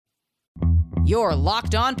Your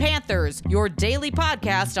Locked On Panthers, your daily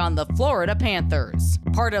podcast on the Florida Panthers.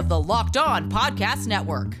 Part of the Locked On Podcast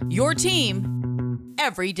Network. Your team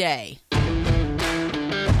every day.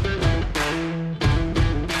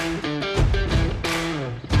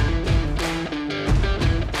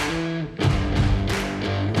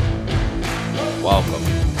 Welcome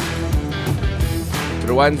to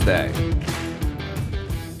the Wednesday,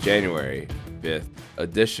 January 5th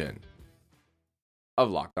edition of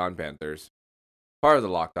Locked On Panthers, part of the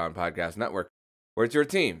Locked On Podcast Network, where it's your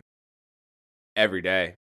team every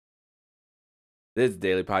day. This is a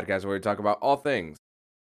daily podcast where we talk about all things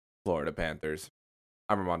Florida Panthers.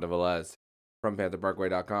 I'm Armando Velez from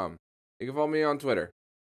PantherParkway.com. You can follow me on Twitter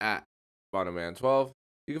at Bonoman12.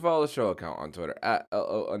 You can follow the show account on Twitter at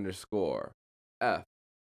LO_FLA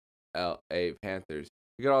Panthers.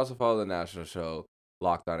 You can also follow the national show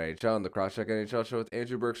Locked On NHL and the Crosscheck NHL show with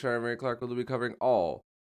Andrew Berkshire and Mary Clark. Will be covering all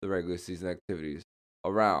the regular season activities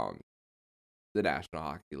around the National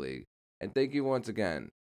Hockey League. And thank you once again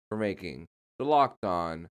for making the Locked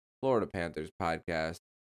On Florida Panthers podcast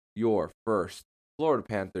your first Florida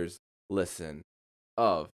Panthers listen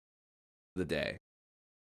of the day.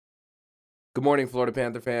 Good morning, Florida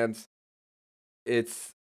Panther fans. It's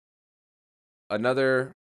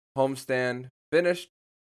another homestand finished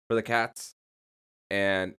for the Cats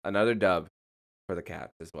and another dub for the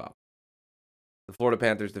Cats as well. The Florida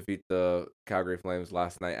Panthers defeat the Calgary Flames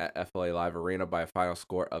last night at FLA Live Arena by a final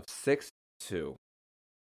score of 6-2.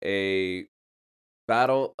 A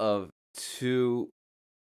battle of two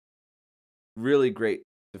really great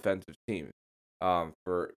defensive teams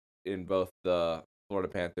in both the Florida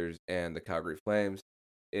Panthers and the Calgary Flames.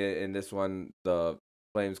 In this one, the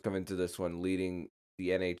Flames come into this one leading the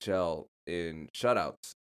NHL in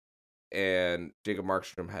shutouts, and Jacob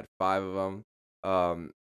Markstrom had 5 of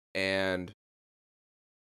them. And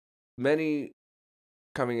many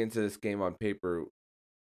coming into this game on paper,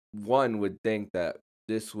 one would think that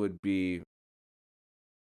this would be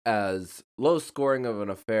as low scoring of an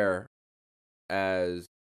affair as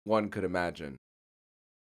one could imagine.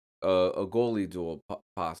 A goalie duel,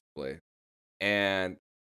 possibly. And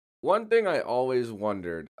one thing I always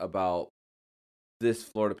wondered about this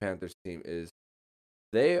Florida Panthers team is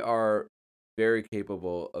they are very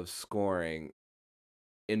capable of scoring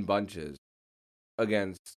in bunches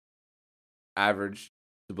against average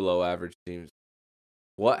to below average teams.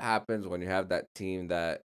 What happens when you have that team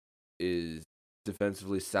that is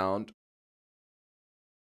defensively sound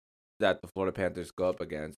that the Florida Panthers go up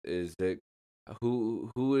against? Is it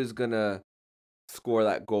who is gonna score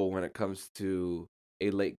that goal when it comes to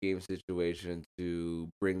a late game situation to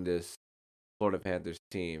bring this Florida Panthers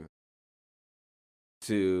team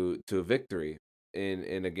to a victory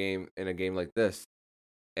in a game like this?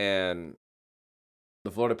 And the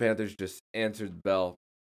Florida Panthers just answered the bell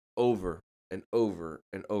over and over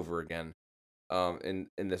and over again in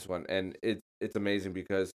this one. And it's amazing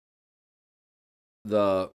because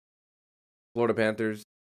the Florida Panthers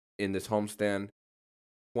in this homestand,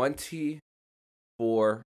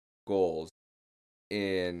 24 goals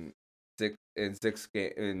in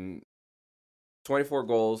 24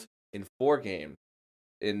 goals in 4 games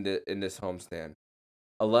in this homestand.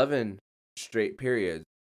 11 straight periods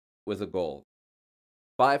with a goal.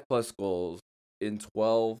 5+ goals in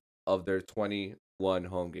 12 of their 21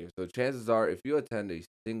 home games. So chances are, if you attend a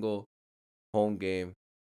single home game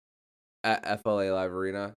at FLA Live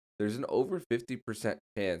Arena, there's an over 50%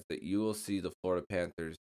 chance that you will see the Florida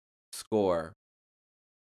Panthers score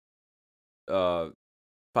 5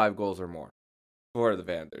 goals or more for the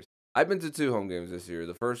Panthers. I've been to 2 home games this year.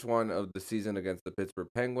 The first one of the season against the Pittsburgh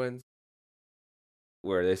Penguins,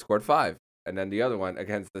 where they scored 5. And then the other one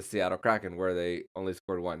against the Seattle Kraken, where they only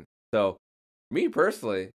scored 1. So, me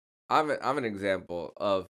personally, I'm an example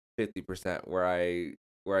of 50% where I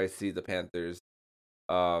see the Panthers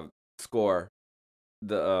score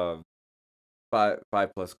the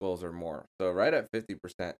 5+ goals or more. So right at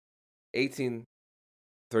 50%, 18-3-0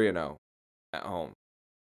 at home.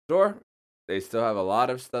 Sure, they still have a lot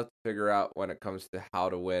of stuff to figure out when it comes to how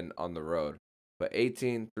to win on the road, but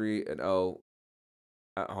 18-3-0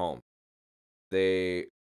 at home. They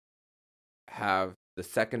have the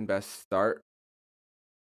second best start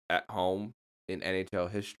at home in NHL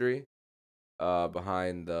history,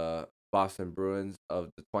 behind the Boston Bruins of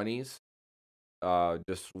the 20s.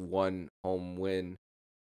 Just 1 home win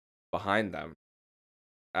behind them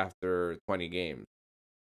after 20 games.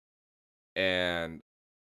 And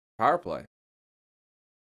power play.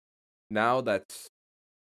 Now that's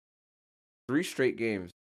 3 straight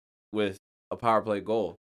games with a power play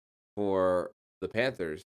goal for the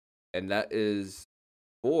Panthers, and that is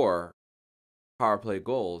 4 power play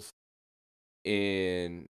goals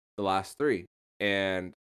in the last 3.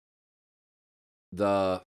 And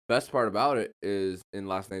the best part about it is, in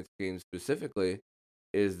last night's game specifically,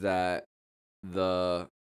 is that the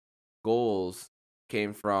goals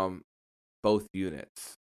came from both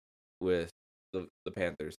units with the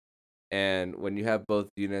Panthers. And when you have both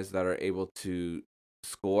units that are able to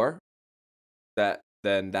score,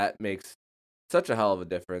 then that makes such a hell of a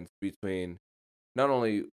difference between not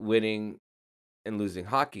only winning and losing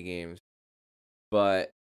hockey games, but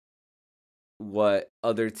what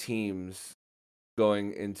other teams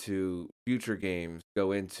going into future games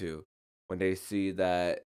go into when they see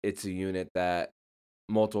that it's a unit that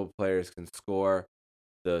multiple players can score,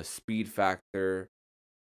 the speed factor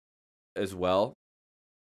as well,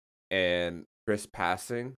 and crisp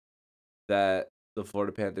passing that the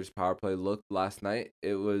Florida Panthers power play looked last night.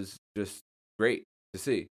 It was just great to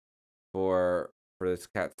see for this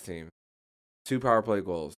Cats team. 2 power play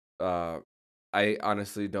goals. I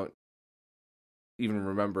honestly don't even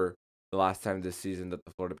remember the last time this season that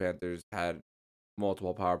the Florida Panthers had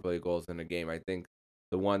multiple power play goals in a game. I think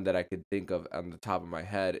the one that I could think of on the top of my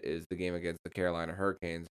head is the game against the Carolina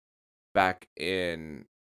Hurricanes back in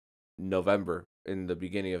November, in the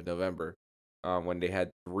beginning of November, when they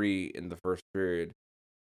had 3 in the first period.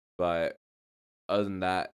 But other than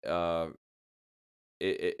that,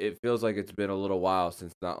 it feels like it's been a little while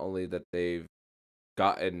since not only that they've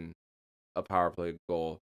gotten a power play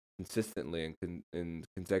goal consistently in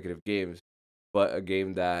consecutive games, but a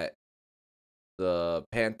game that the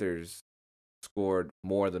Panthers scored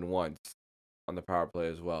more than once on the power play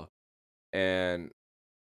as well. And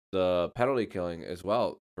the penalty killing as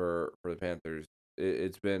well for the Panthers.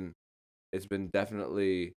 It's been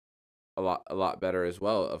definitely a lot better as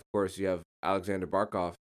well. Of course, you have Alexander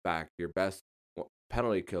Barkov back, your best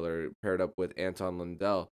penalty killer, paired up with Anton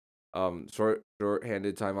Lundell.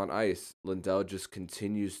 Short-handed time on ice. Lundell just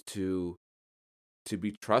continues to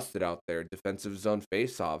be trusted out there. Defensive zone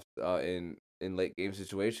faceoffs in late game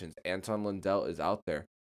situations. Anton Lundell is out there.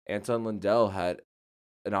 Anton Lundell had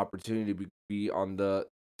an opportunity to be on the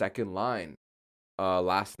second line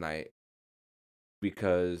last night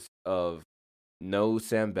because of no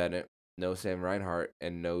Sam Bennett, no Sam Reinhart,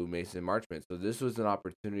 and no Mason Marchment. So this was an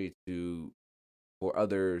opportunity for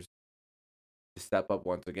others to step up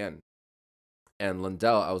once again. And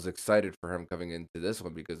Lundell, I was excited for him coming into this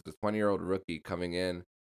one because the 20-year-old rookie coming in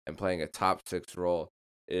and playing a top 6 role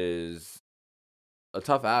is a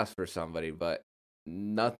tough ask for somebody, but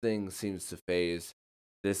nothing seems to faze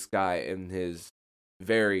this guy in his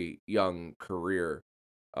very young career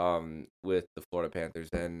with the Florida Panthers.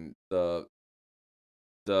 And the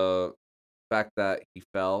fact that he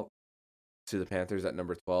fell to the Panthers at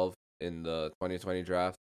number 12 in the 2020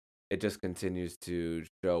 draft, it just continues to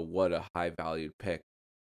show what a high-valued pick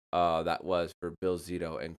that was for Bill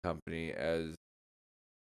Zito and company, as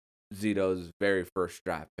Zito's very first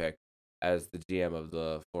draft pick as the GM of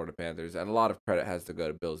the Florida Panthers. And a lot of credit has to go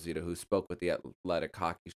to Bill Zito, who spoke with the Athletic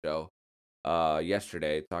Hockey Show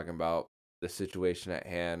yesterday, talking about the situation at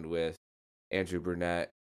hand with Andrew Brunette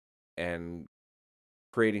and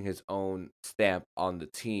creating his own stamp on the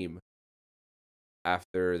team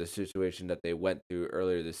after the situation that they went through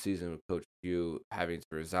earlier this season with Coach Hugh having to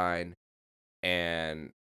resign,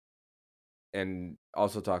 and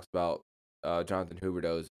also talks about Jonathan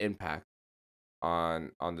Huberdeau's impact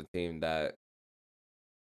on the team. That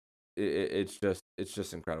it's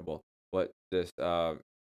just incredible what this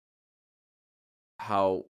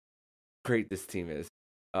how great this team is.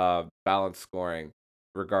 Balanced scoring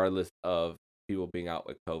regardless of people being out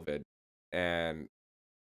with COVID, and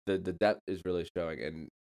the depth is really showing, and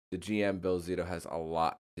the GM Bill Zito has a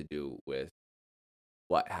lot to do with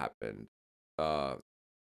what happened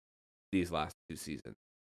these last 2 seasons.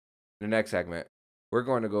 In the next segment, we're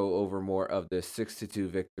going to go over more of this 6-2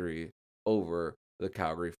 victory over the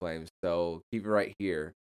Calgary Flames. So keep it right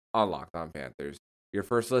here on Locked On Panthers, your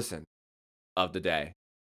first listen of the day.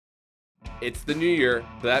 It's the new year,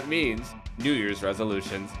 so that means New Year's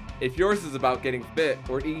resolutions. If yours is about getting fit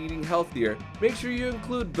or eating healthier, make sure you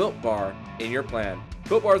include Built Bar in your plan.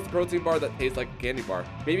 Built Bar is the protein bar that tastes like a candy bar,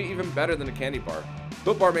 maybe even better than a candy bar.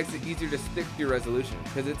 Built Bar makes it easier to stick to your resolution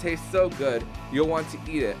because it tastes so good you'll want to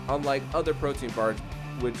eat it, unlike other protein bars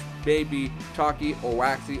which may be chalky or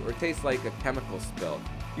waxy or taste like a chemical spill.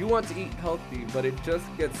 You want to eat healthy, but it just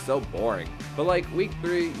gets so boring. But like week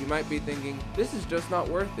 3, you might be thinking, this is just not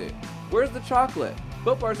worth it. Where's the chocolate?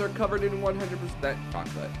 Built Bars are covered in 100%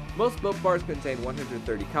 chocolate. Most Built Bars contain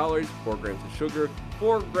 130 calories, 4 grams of sugar,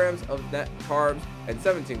 4 grams of net carbs, and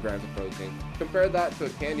 17 grams of protein. Compare that to a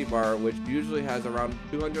candy bar, which usually has around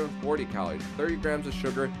 240 calories, 30 grams of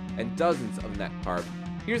sugar, and dozens of net carbs.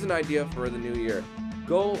 Here's an idea for the new year.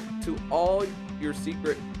 Go to all your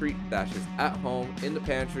secret treat stashes at home, in the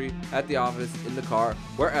pantry, at the office, in the car,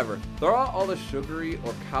 wherever. Throw out all the sugary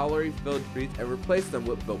or calorie-filled treats and replace them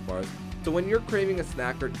with Built Bars. So when you're craving a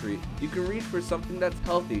snack or treat, you can reach for something that's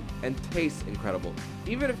healthy and tastes incredible.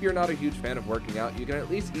 Even if you're not a huge fan of working out, you can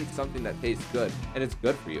at least eat something that tastes good and it's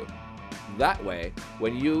good for you. That way,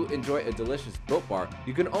 when you enjoy a delicious Built Bar,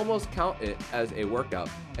 you can almost count it as a workout.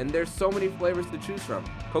 And there's so many flavors to choose from: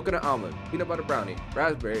 coconut almond, peanut butter brownie,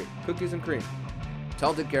 raspberry, cookies and cream,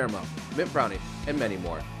 salted caramel, mint brownie, and many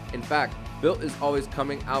more. In fact, Built is always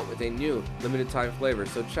coming out with a new limited time flavor,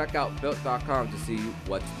 so check out Built.com to see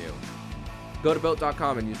what's new. Go to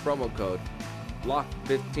Built.com and use promo code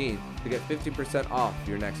LOCK15 to get 15% off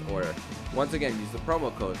your next order. Once again, use the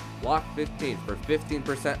promo code LOCK15 for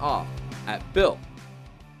 15% off at Built.com.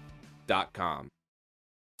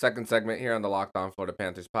 Second segment here on the Locked On Florida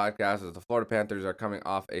Panthers podcast is the Florida Panthers are coming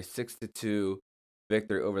off a 6-2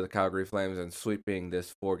 victory over the Calgary Flames and sweeping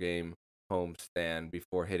this 4-game homestand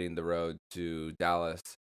before hitting the road to Dallas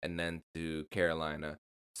and then to Carolina.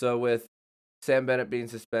 So with Sam Bennett being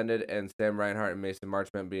suspended and Sam Reinhart and Mason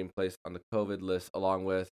Marchment being placed on the COVID list, along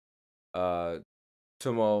with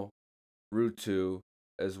Tumo Ruutu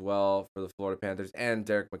as well for the Florida Panthers and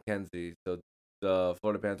Derek McKenzie. So the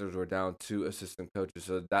Florida Panthers were down 2 assistant coaches.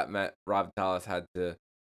 So that meant Rob Tallis had to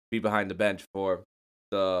be behind the bench for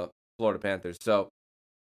the Florida Panthers. So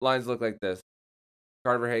lines look like this: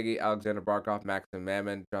 Carter Verhaeghe, Alexander Barkov, Maxim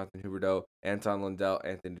Mammon, Jonathan Huberdeau, Anton Lundell,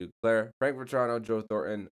 Anthony Duclair, Frank Vetrano, Joe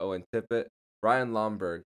Thornton, Owen Tippett, Ryan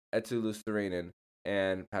Lomberg, Etu Luostarinen,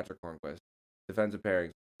 and Patrick Hornquist. Defensive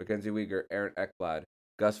pairings: Mackenzie Weegar, Aaron Ekblad,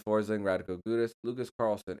 Gus Forsling, Radko Gudas, Lucas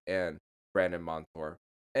Carlson, and Brandon Montour.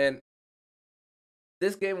 And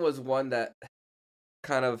this game was one that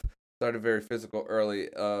kind of started very physical early.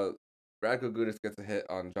 Radko Gudas gets a hit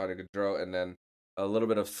on Johnny Gaudreau, and then a little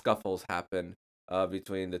bit of scuffles happen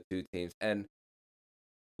between the two teams. And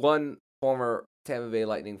one former Tampa Bay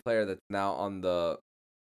Lightning player that's now on the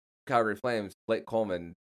Calgary Flames, Blake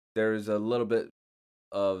Coleman, there's a little bit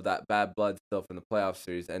of that bad blood still from the playoff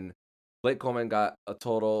series. And Blake Coleman got a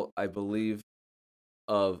total, I believe,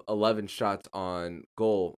 of 11 shots on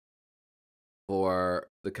goal for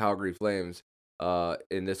the Calgary Flames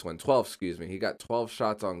in this one. 12, excuse me. He got 12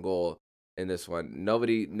 shots on goal in this one.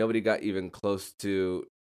 Nobody got even close to.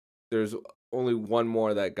 There's only one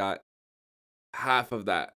more that got half of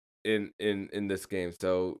that in this game.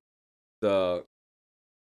 So the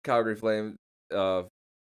Calgary Flames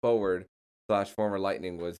forward / former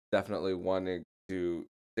Lightning was definitely wanting to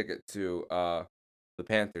stick it to the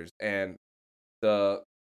Panthers. And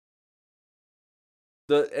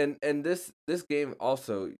this game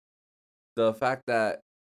also, the fact that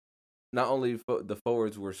not only the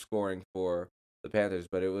forwards were scoring for the Panthers,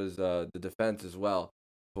 but it was the defense as well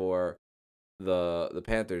for the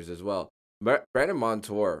Panthers as well. Brandon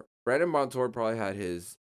Montour probably had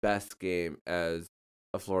his best game as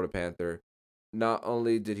a Florida Panther. Not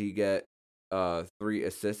only did he get 3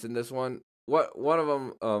 assists in this one, one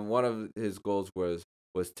of his goals was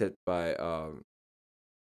tipped by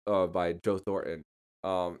Joe Thornton,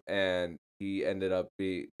 and he ended up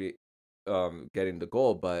getting the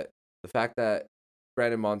goal. But the fact that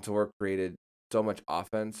Brandon Montour created so much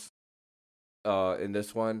offense in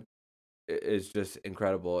this one is just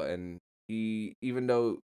incredible. And he, even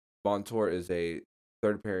though Montour is a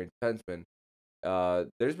third pairing defenseman,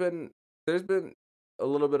 there's been a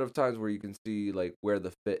little bit of times where you can see like where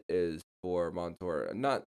the fit is for Montour. I'm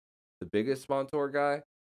not the biggest Montour guy,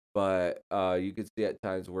 but you can see at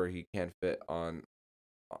times where he can fit on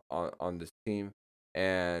this team.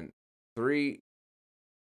 And three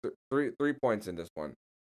points in this one,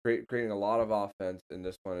 creating a lot of offense in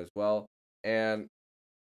this one as well. And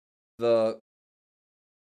the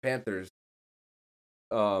Panthers,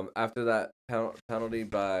 after that penalty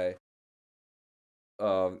by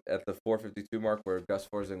at the 4:52 mark where Gus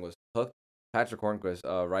Forsling was hooked, Patrick Hornquist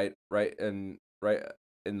right in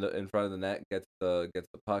front of the net gets the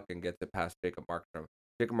puck and gets it past Jacob Markstrom.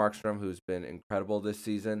 Jacob Markstrom, who's been incredible this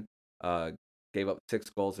season, gave up 6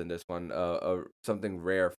 goals in this one, something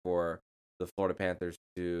rare for the Florida Panthers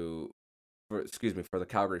for the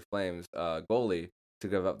Calgary Flames goalie to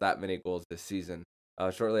give up that many goals this season.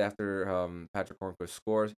 Shortly after Patrick Hornquist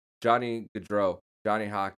scores, Johnny Gaudreau, Johnny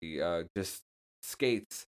Hockey, just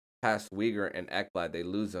skates past Weegar and Ekblad. They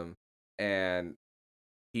lose him, and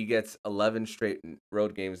he gets 11 straight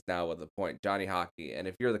road games now with a point. Johnny Hockey. And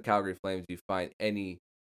if you're the Calgary Flames, you find any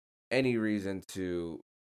reason to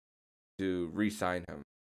re-sign him.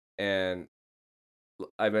 And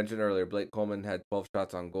I mentioned earlier, Blake Coleman had 12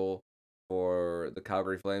 shots on goal for the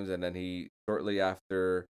Calgary Flames, and then he shortly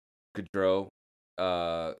after Gaudreau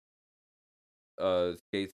uh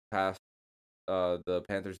skates past the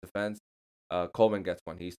Panthers defense. Coleman gets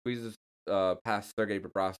one. He squeezes past Sergei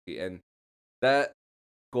Bobrovsky, and that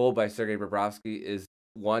goal by Sergei Bobrovsky is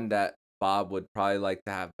one that Bob would probably like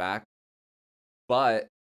to have back. But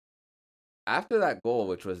after that goal,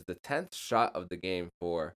 which was the 10th shot of the game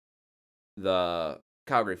for the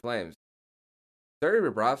Calgary Flames, Sergei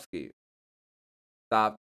Bobrovsky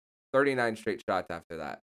stopped 39 straight shots after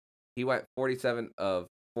that. He went 47 of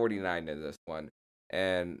 49 in this one.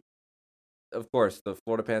 And of course, the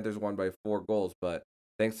Florida Panthers won by 4 goals, but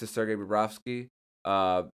thanks to Sergei Bobrovsky,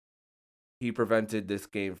 uh, he prevented this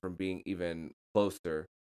game from being even closer.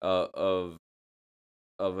 Of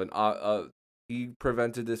an he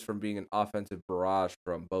prevented this from being an offensive barrage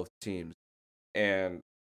from both teams, and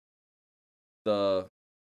the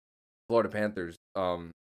Florida Panthers,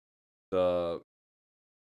 the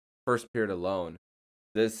first period alone,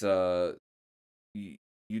 this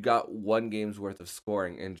you got 1 game's worth of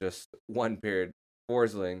scoring in just 1 period.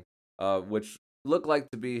 Forsling, which looked like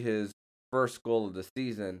to be his first goal of the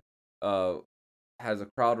season, uh, has a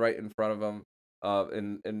crowd right in front of him,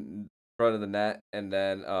 in front of the net, and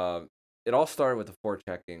then it all started with the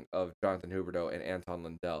forechecking of Jonathan Huberdeau and Anton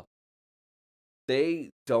Lundell.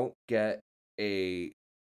 They don't get a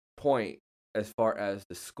point as far as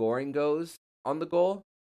the scoring goes on the goal.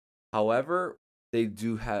 However, they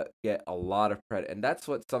do get a lot of credit, and that's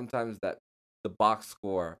what sometimes that the box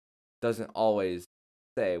score doesn't always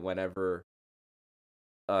say whenever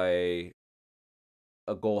a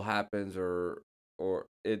a goal happens, or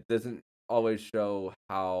it doesn't always show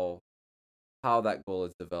how that goal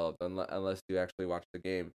is developed unless you actually watch the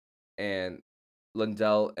game. And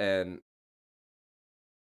Lundell and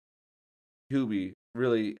Hubie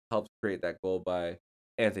really helped create that goal by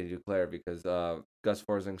Anthony Duclair, because Gus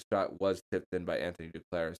Forsling's shot was tipped in by Anthony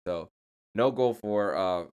Duclair. So no goal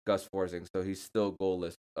for Gus Forsling, so he's still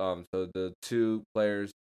goalless. So the 2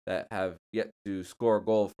 players that have yet to score a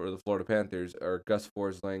goal for the Florida Panthers are Gus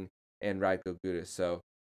Forsling and Radko Gudas. So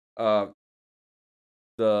uh,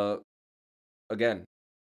 the again,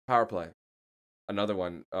 power play, another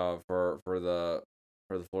one for the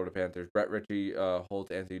Florida Panthers. Brett Ritchie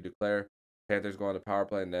holds Anthony Duclair. Panthers go on the power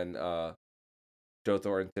play, and then Joe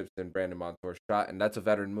Thornton tips in Brandon Montour's shot, and that's a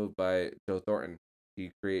veteran move by Joe Thornton.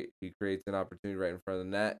 He creates an opportunity right in front of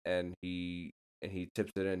the net, and he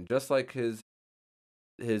tips it in just like his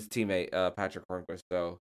teammate Patrick Hornquist.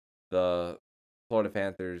 So the Florida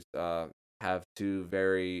Panthers have 2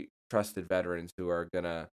 very trusted veterans who are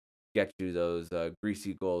gonna get you those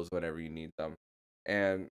greasy goals whenever you need them.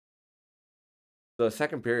 And the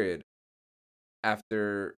second period,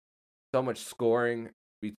 after so much scoring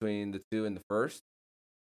between the 2 in the first,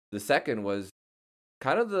 the second was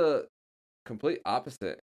kind of the complete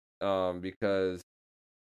opposite, because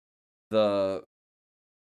the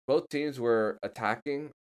both teams were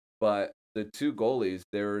attacking, but the 2 goalies,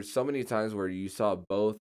 there were so many times where you saw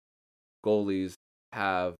both goalies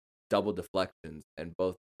have double deflections, and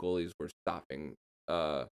both goalies were stopping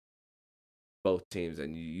uh both teams,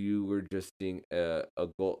 and you were just seeing a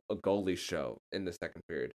goalie show in the second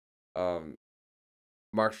period. Um,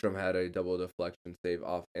 Markstrom had a double deflection save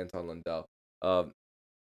off Anton Lundell. Um,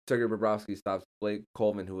 Sergei Bobrovsky stops Blake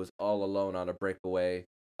Coleman, who was all alone on a breakaway.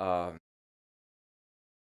 Um,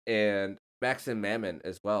 and Maxim Mammon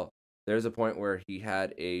as well. There's a point where he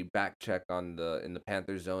had a back check in the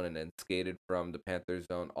Panthers zone, and then skated from the Panthers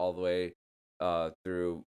zone all the way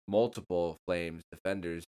through multiple Flames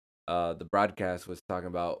defenders. The broadcast was talking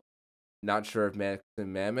about, not sure if Maxim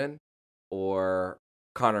Mammon or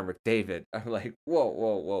Connor McDavid. I'm like, whoa,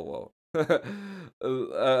 whoa, whoa, whoa.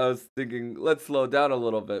 I was thinking, let's slow down a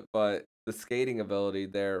little bit, but the skating ability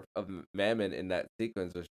there of Mammon in that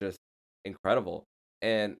sequence was just incredible.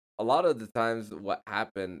 And a lot of the times, what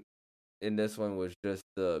happened in this one was just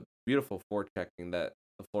the beautiful forechecking that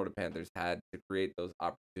the Florida Panthers had to create those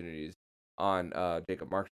opportunities on Jacob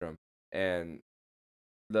Markstrom. And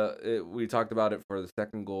we talked about it for the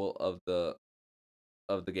second goal of the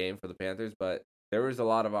game for the Panthers, but there was a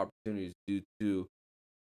lot of opportunities due to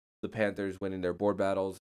the Panthers winning their board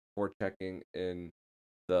battles, forechecking in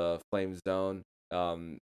the Flames zone,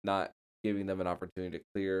 not giving them an opportunity to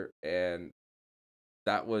clear, and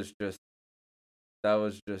that was just that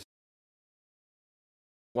was just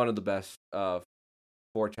one of the best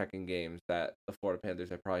forechecking games that the Florida Panthers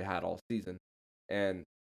have probably had all season. And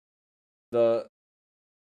the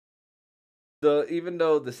even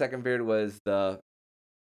though the second period was a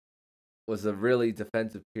really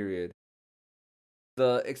defensive period,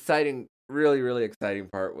 the exciting, really, really exciting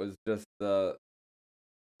part was just the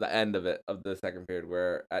end of it, of the second period,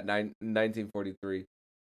 where at 1943,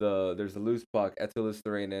 there's a loose puck. Etelus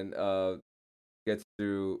Thuranen gets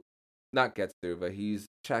through, not gets through, but he's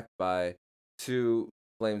checked by two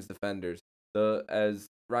Flames defenders. As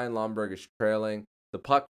Ryan Lomberg is trailing, the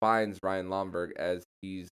puck finds Ryan Lomberg as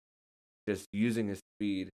he's just using his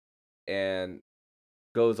speed and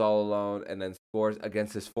goes all alone and then scores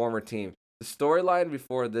against his former team. The storyline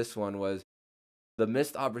before this one was the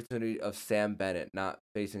missed opportunity of Sam Bennett not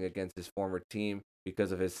facing against his former team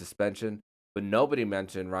because of his suspension. But nobody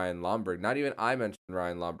mentioned Ryan Lomberg. Not even I mentioned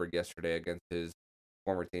Ryan Lomberg yesterday against his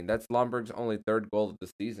former team. That's Lomberg's only third goal of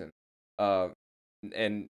the season.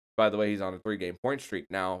 And by the way, he's on a 3-game point streak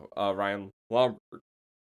now, Ryan Lomberg.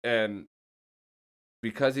 And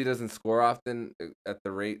because he doesn't score often at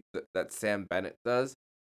the rate that Sam Bennett does,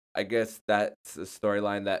 I guess that's a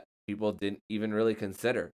storyline that people didn't even really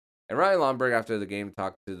consider. And Ryan Lomberg, after the game,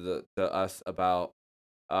 talked to us about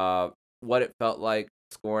what it felt like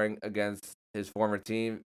scoring against his former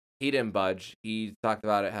team. He didn't budge. He talked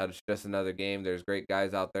about it how it's just another game. There's great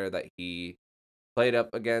guys out there that he played up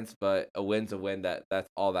against, but a win's a win. That's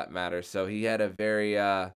all that matters. So he had a very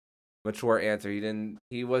mature answer.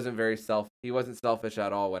 He wasn't he wasn't selfish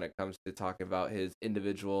at all when it comes to talking about his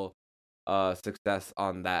individual success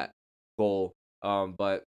on that goal.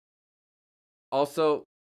 But also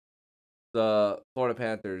the Florida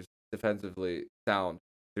Panthers defensively sound.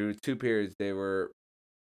 Through 2 periods they were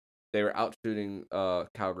out shooting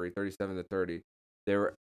Calgary 37-30.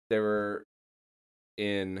 They were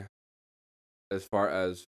in, as far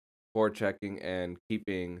as forechecking and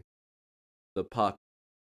keeping the puck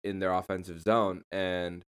in their offensive zone.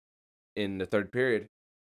 And in the third period,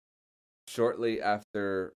 shortly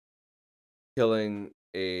after killing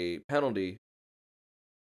a penalty,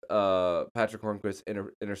 Patrick Hornquist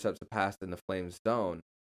intercepts a pass in the Flames zone,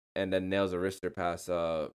 and then nails a wrister pass.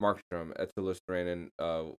 Markstrom at Thuranen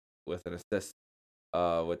with an assist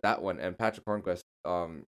with that one, and Patrick Hornquist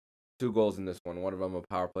 2 goals in this one. One of them a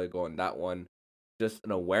power play goal, and that one just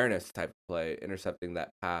an awareness type of play, intercepting that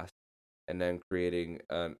pass, and then creating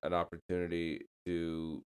an opportunity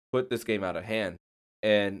to put this game out of hand.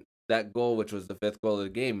 And that goal, which was the 5th goal of the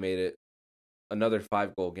game, made it another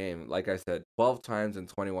 5-goal game. Like I said, 12 times in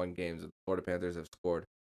 21 games, the Florida Panthers have scored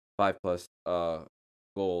 5+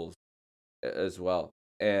 goals as well.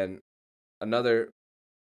 And another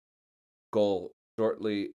goal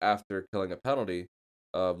shortly after killing a penalty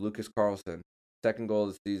of Lucas Carlson, 2nd goal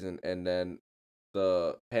of the season, and then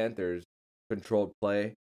the Panthers controlled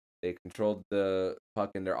play. They controlled the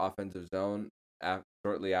puck in their offensive zone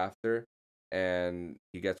shortly after, and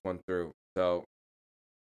he gets one through. So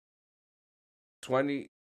 20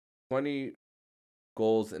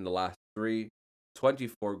 goals in the last 3,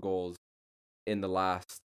 24 goals in the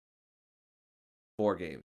last 4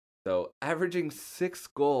 games. So averaging 6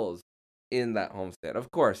 goals in that homestand.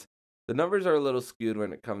 Of course, the numbers are a little skewed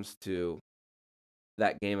when it comes to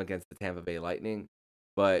that game against the Tampa Bay Lightning,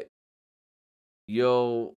 but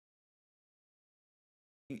you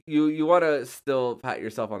want to still pat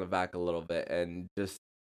yourself on the back a little bit and just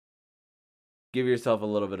give yourself a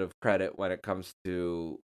little bit of credit when it comes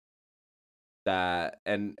to that,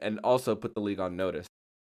 and also put the league on notice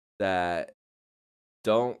that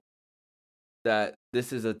don't that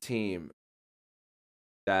this is a team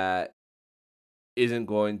that is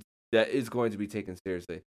going to be taken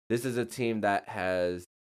seriously. This is a team that has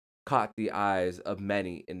caught the eyes of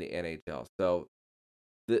many in the NHL. So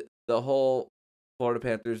the whole Florida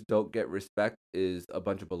Panthers don't get respect is a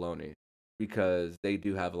bunch of baloney, because they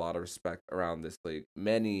do have a lot of respect around this league.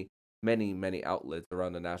 Many outlets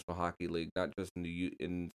around the National Hockey League, not just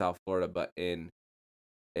in South Florida, but in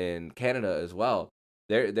Canada as well.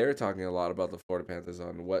 They're talking a lot about the Florida Panthers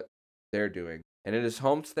on what they're doing. And in his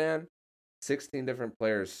homestand, 16 different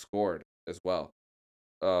players scored as well.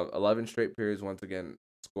 11 straight periods once again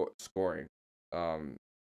scoring.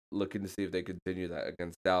 Looking to see if they continue that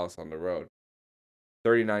against Dallas on the road.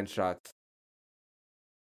 39 shots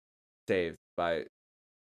saved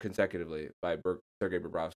consecutively by Sergei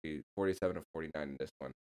Bobrovsky, 47 of 49 in this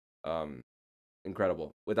one.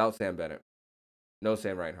 Incredible. Without Sam Bennett, no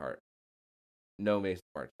Sam Reinhart, no Mason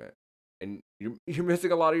Marchment, and you're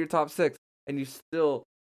missing a lot of your top 6, and you still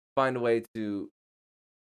find a way to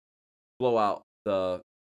blow out the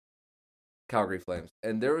Calgary Flames.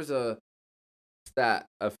 And there was a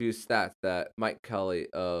a few stats that Mike Kelly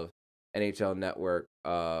of NHL Network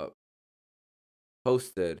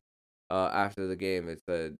posted after the game. It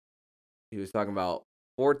said he was talking about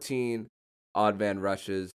 14 odd man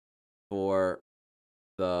rushes for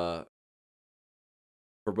the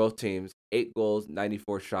for both teams, 8 goals,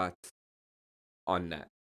 94 shots on net.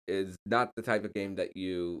 Is not the type of game that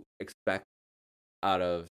you expect out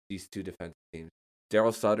of these two defensive teams.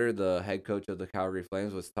 Daryl Sutter, the head coach of the Calgary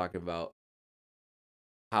Flames, was talking about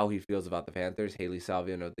how he feels about the Panthers. Haley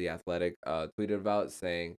Salvian of The Athletic tweeted about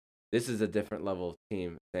saying, this is a different level of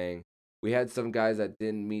team, saying, we had some guys that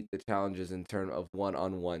didn't meet the challenges in terms of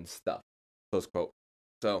one-on-one stuff, close quote.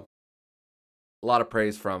 So, a lot of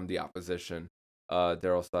praise from the opposition,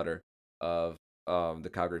 Daryl Sutter of the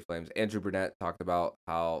Calgary Flames. Andrew Burnett talked about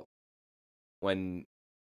how when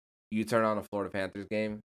you turn on a Florida Panthers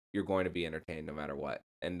game, you're going to be entertained no matter what.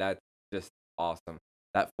 And that's just awesome.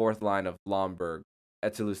 That fourth line of Lomberg,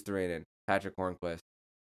 Eetu Luostarinen, Patrick Hornqvist,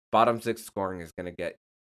 bottom six scoring is going to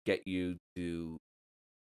get you to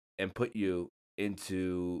and put you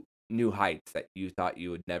into new heights that you thought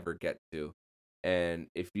you would never get to. And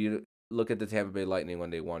if you look at the Tampa Bay Lightning when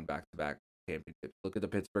they won back-to-back championships, look at the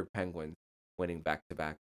Pittsburgh Penguins winning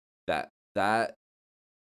back-to-back, that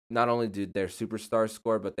not only did their superstars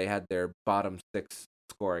score, but they had their bottom six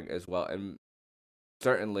scoring as well. And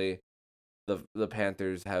certainly the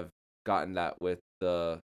Panthers have gotten that with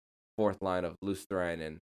the fourth line of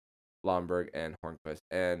Luostarinen, Lomberg, and Hornqvist.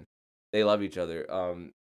 And they love each other.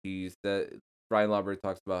 Brian Lomberg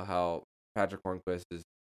talks about how Patrick Hornqvist's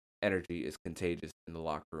energy is contagious in the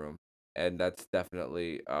locker room. And that's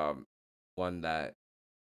definitely one that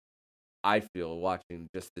I feel watching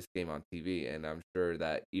just this game on TV. And I'm sure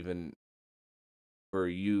that even for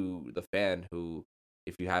you, the fan, who,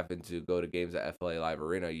 if you happen to go to games at FLA Live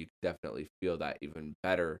Arena, you definitely feel that even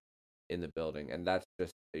better in the building. And that's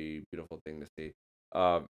just a beautiful thing to see.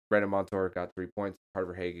 Brandon Montour got 3 points.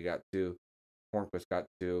 Carter Hagee got 2. Hornqvist got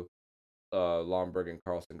 2. Lomberg and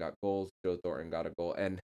Carlson got goals. Joe Thornton got a goal.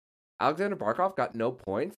 And Alexander Barkov got no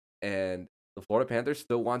points. And the Florida Panthers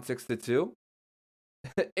still won 6-2.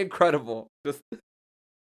 Incredible. Just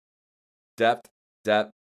depth. That's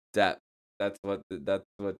what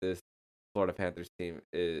this Florida Panthers team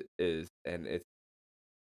is, and it's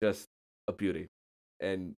just a beauty.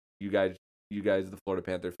 And you guys, the Florida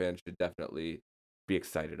Panther fans, should definitely be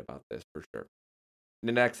excited about this for sure. In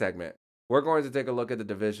the next segment, we're going to take a look at the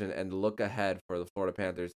division and look ahead for the Florida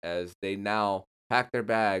Panthers as they now pack their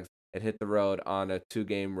bags and hit the road on a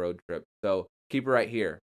 2-game road trip. So keep it right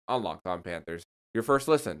here on Locked On Panthers, your first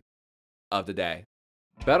listen of the day.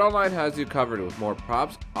 BetOnline has you covered with more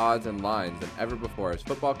props, odds, and lines than ever before as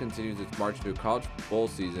football continues its march through college bowl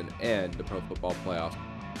season and the pro football playoffs.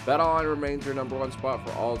 BetOnline remains your number one spot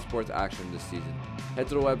for all sports action this season. Head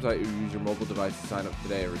to the website or use your mobile device to sign up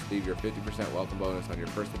today and receive your 50% welcome bonus on your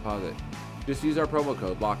first deposit. Just use our promo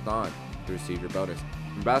code LOCKEDON to receive your bonus.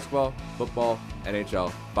 From basketball, football,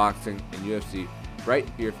 NHL, boxing, and UFC, right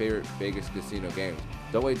to your favorite Vegas casino games.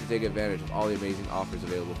 Don't wait to take advantage of all the amazing offers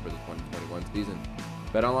available for the 2021 season.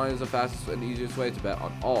 BetOnline is the fastest and easiest way to bet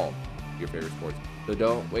on all your favorite sports, so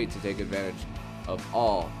don't wait to take advantage of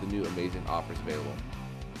all the new amazing offers available.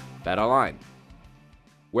 BetOnline,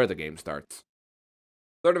 where the game starts.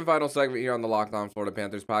 Third and final segment here on the Locked On Florida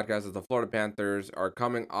Panthers podcast as the Florida Panthers are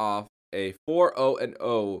coming off a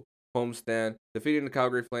 4-0 homestand, defeating the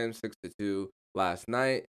Calgary Flames 6-2 last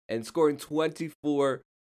night and scoring 24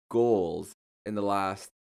 goals in the last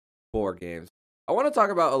 4 games. I want to talk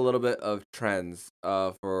about a little bit of trends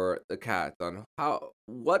for the Cats on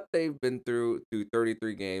what they've been through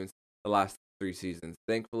 33 games the last 3 seasons.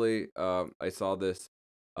 Thankfully, I saw this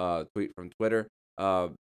tweet from Twitter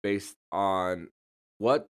based on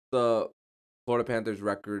what the Florida Panthers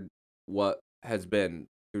record has been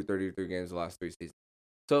through 33 games the last 3 seasons.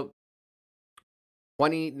 So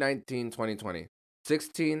 2019-2020,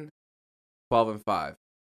 16, 12, and 5.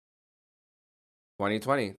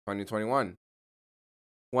 2020-2021,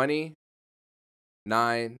 20,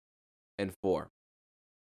 9, and 4.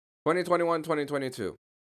 2021-2022,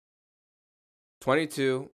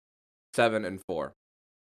 22, 7, and 4.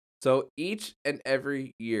 So each and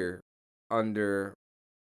every year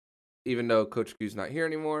even though Coach Q's not here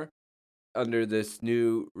anymore, under this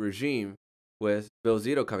new regime with Bill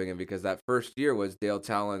Zito coming in, because that first year was Dale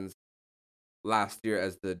Talon's last year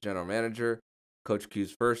as the general manager, Coach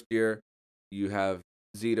Q's first year. You have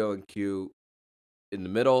Zito and Q in the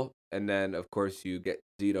middle, and then of course you get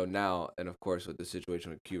Zito now, and of course with the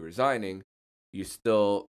situation with Q resigning, you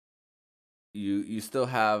still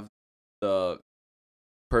have the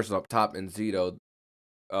person up top in Zito,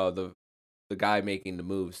 the the guy making the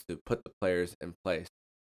moves to put the players in place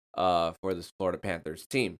for this Florida Panthers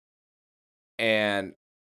team. And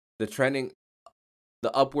the trending,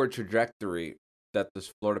 the upward trajectory that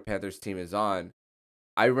this Florida Panthers team is on,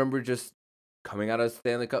 I remember just coming out of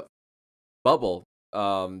Stanley Cup bubble,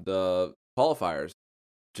 the qualifiers,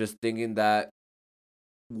 just thinking that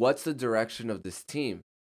what's the direction of this team?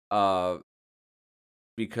 Uh,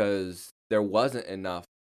 because there wasn't enough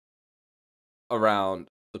around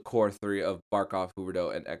the core three of Barkov,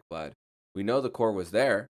 Huberdeau, and Ekblad. We know the core was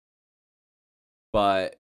there,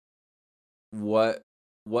 but what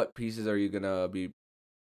pieces are you gonna be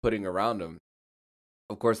putting around them?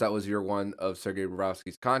 Of course, that was year one of Sergei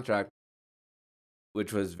Bobrovsky's contract,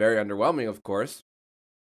 which was very underwhelming. Of course,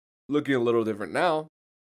 looking a little different now.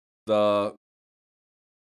 The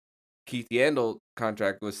Keith Yandle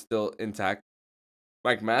contract was still intact.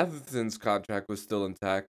 Mike Matheson's contract was still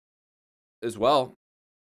intact as well,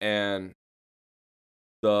 and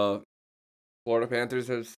the Florida Panthers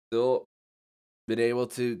have still been able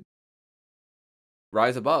to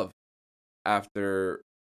rise above after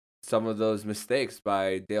some of those mistakes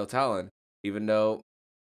by Dale Talon, even though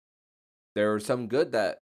there was some good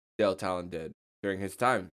that Dale Talon did during his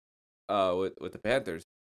time with the Panthers.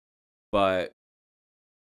 But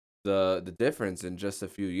the difference in just a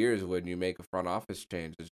few years when you make a front office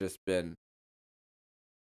change has just been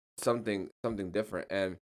something different.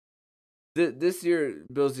 And this year,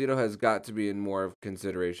 Bill Zito has got to be in more of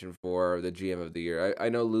consideration for the GM of the year. I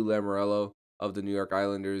know Lou Lamoriello of the New York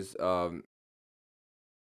Islanders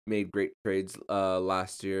made great trades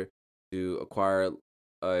last year to acquire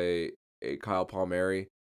a Kyle Palmieri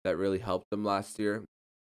that really helped them last year.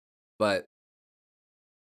 But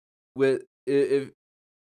if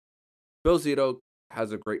Bill Zito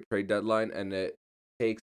has a great trade deadline and it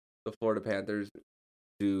takes the Florida Panthers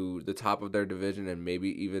to the top of their division and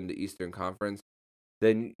maybe even the Eastern Conference,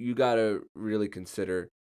 then you got to really consider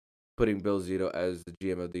putting Bill Zito as the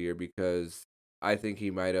GM of the year, because I think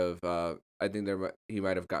he might have he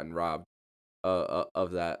might have gotten robbed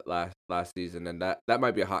of that last season, and that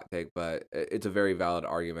might be a hot take, but it's a very valid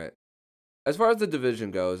argument. As far as the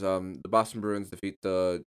division goes, the Boston Bruins defeat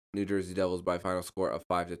the New Jersey Devils by a final score of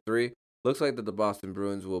 5-3. Looks like that the Boston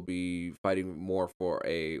Bruins will be fighting more for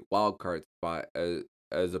a wild card spot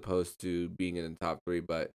as opposed to being in the top three,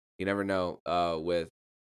 but you never know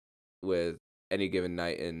with any given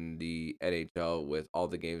night in the NHL with all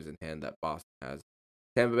the games in hand that Boston has.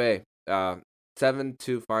 Tampa Bay,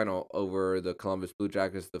 7-2 final over the Columbus Blue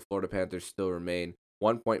Jackets. The Florida Panthers still remain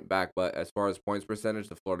 1 point back, but as far as points percentage,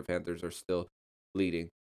 the Florida Panthers are still leading.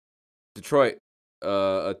 Detroit,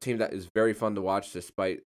 a team that is very fun to watch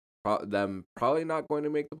despite them probably not going to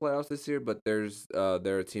make the playoffs this year, but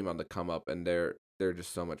they're a team on the come up, and they're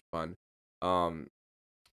just so much fun.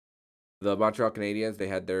 The Montreal Canadiens, they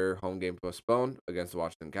had their home game postponed against the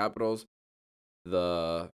Washington Capitals.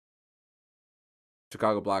 The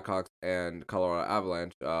Chicago Blackhawks and Colorado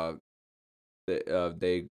Avalanche,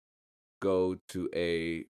 they go to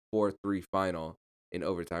a 4-3 final in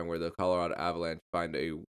overtime where the Colorado Avalanche find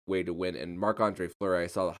a way to win. And Marc-Andre Fleury, I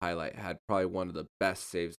saw the highlight, had probably one of the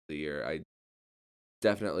best saves of the year. I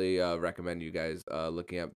definitely recommend you guys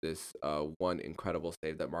looking up this one incredible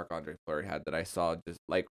save that Marc-Andre Fleury had that I saw just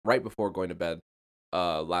like right before going to bed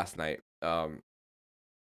last night.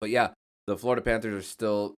 But yeah, the Florida Panthers are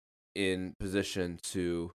still in position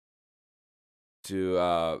to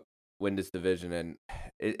win this division, and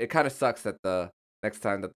it kind of sucks that the next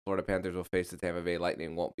time that the Florida Panthers will face the Tampa Bay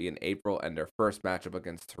Lightning won't be in April, and their first matchup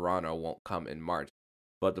against Toronto won't come in March.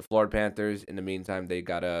 But the Florida Panthers, in the meantime, they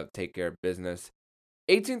gotta take care of business.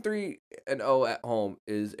 18-3-0 at home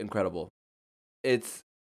is incredible. It's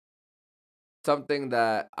something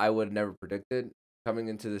that I would never predicted coming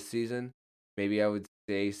into the season. Maybe I would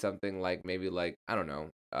say something like I don't know,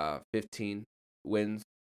 15 wins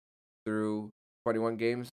through 21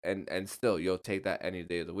 games, and still you'll take that any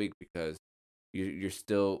day of the week because you're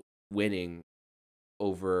still winning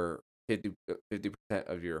over 50%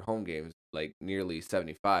 of your home games, like nearly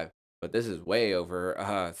 75. But this is way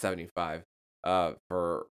over 75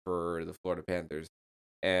 for the Florida Panthers,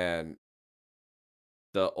 and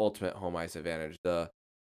the ultimate home ice advantage. The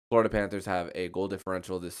Florida Panthers have a goal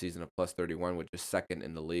differential this season of +31, which is second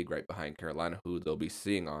in the league, right behind Carolina, who they'll be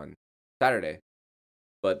seeing on Saturday.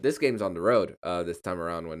 But this game's on the road this time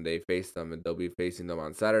around when they face them, and they'll be facing them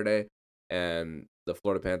on Saturday. And the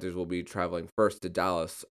Florida Panthers will be traveling first to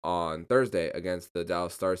Dallas on Thursday against the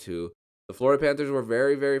Dallas Stars, who the Florida Panthers were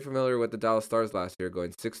very, very familiar with the Dallas Stars last year,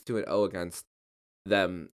 going 6-2-0 against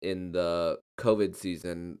them in the COVID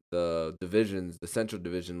season, the Central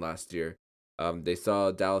Division last year. They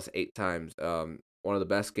saw Dallas 8 times. One of the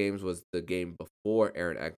best games was the game before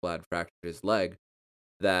Aaron Ekblad fractured his leg,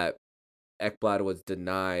 that Ekblad was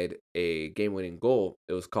denied a game-winning goal.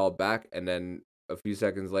 It was called back, and then a few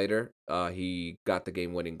seconds later, he got the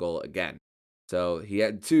game-winning goal again. So he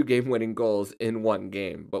had 2 game-winning goals in one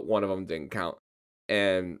game, but one of them didn't count.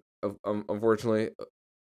 And unfortunately,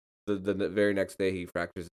 the very next day he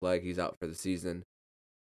fractures his leg. He's out for the season.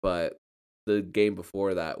 But the game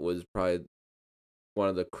before that was probably one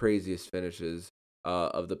of the craziest finishes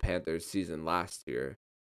of the Panthers season last year.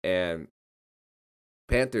 And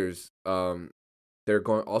Panthers, they're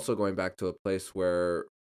going back to a place where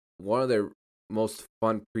one of their most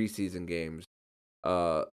fun preseason games,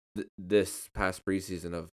 this past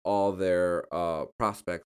preseason, of all their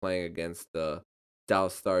prospects playing against the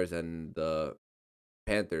Dallas Stars and the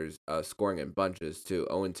Panthers, scoring in bunches too.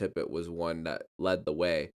 Owen Tippett was one that led the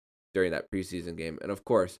way during that preseason game, and of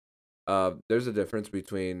course, there's a difference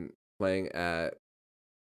between playing at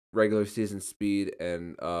regular season speed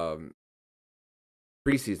and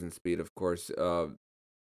preseason speed, of course,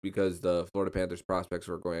 because the Florida Panthers prospects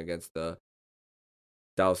were going against the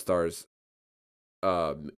Dallas Stars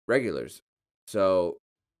regulars. So,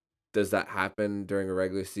 does that happen during a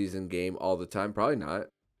regular season game all the time? Probably not,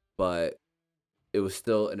 but it was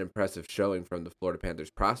still an impressive showing from the Florida Panthers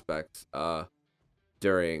prospects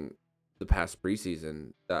during the past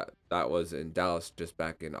preseason that was in Dallas just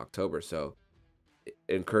back in October. So,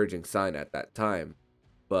 encouraging sign at that time.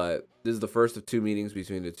 But this is the first of 2 meetings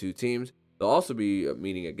between the 2 teams. They'll also be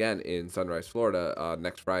meeting again in Sunrise, Florida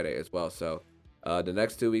next Friday as well. So the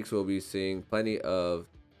next 2 weeks we'll be seeing plenty of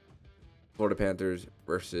Florida Panthers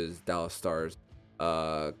versus Dallas Stars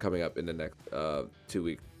coming up in the next 2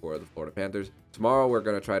 weeks for the Florida Panthers. Tomorrow we're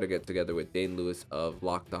going to try to get together with Dane Lewis of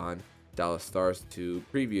Locked On Dallas Stars to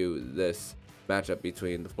preview this matchup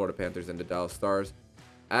between the Florida Panthers and the Dallas Stars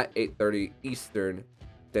at 8:30 Eastern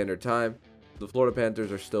Standard Time. The Florida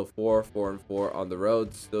Panthers are still 4-4 on the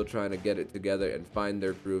road, still trying to get it together and find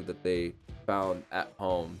their groove that they found at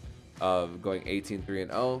home of going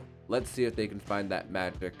 18-3-0. Let's see if they can find that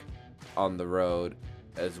magic on the road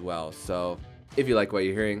as well. So if you like what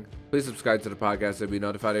you're hearing, please subscribe to the podcast to be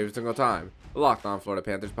notified every single time the Locked On Florida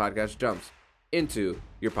Panthers podcast jumps into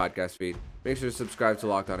your podcast feed. Make sure to subscribe to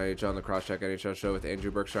Locked On NHL and the Crosscheck NHL show with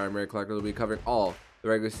Andrew Berkshire and Mary Clark. Will be covering all the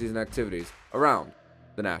regular season activities around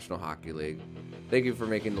the National Hockey League. Thank you for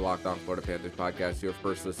making the Locked On Florida Panthers podcast your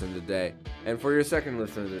first listen today. And for your second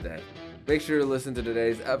listen today, make sure to listen to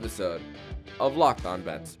today's episode of Locked On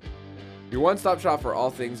Bets, your one-stop shop for all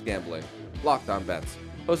things gambling. Locked On Bets,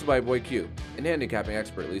 hosted by Boy Q and handicapping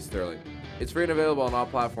expert Lee Sterling. It's free and available on all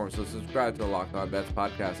platforms, so subscribe to the Locked On Bets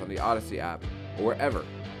podcast on the Odyssey app or wherever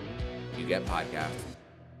you get podcasts.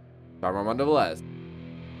 I'm Armando Velez,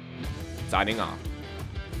 signing off.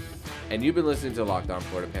 And you've been listening to the Locked On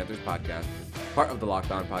Florida Panthers podcast, part of the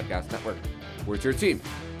Locked On Podcast Network, where it's your team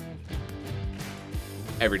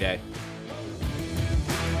every day.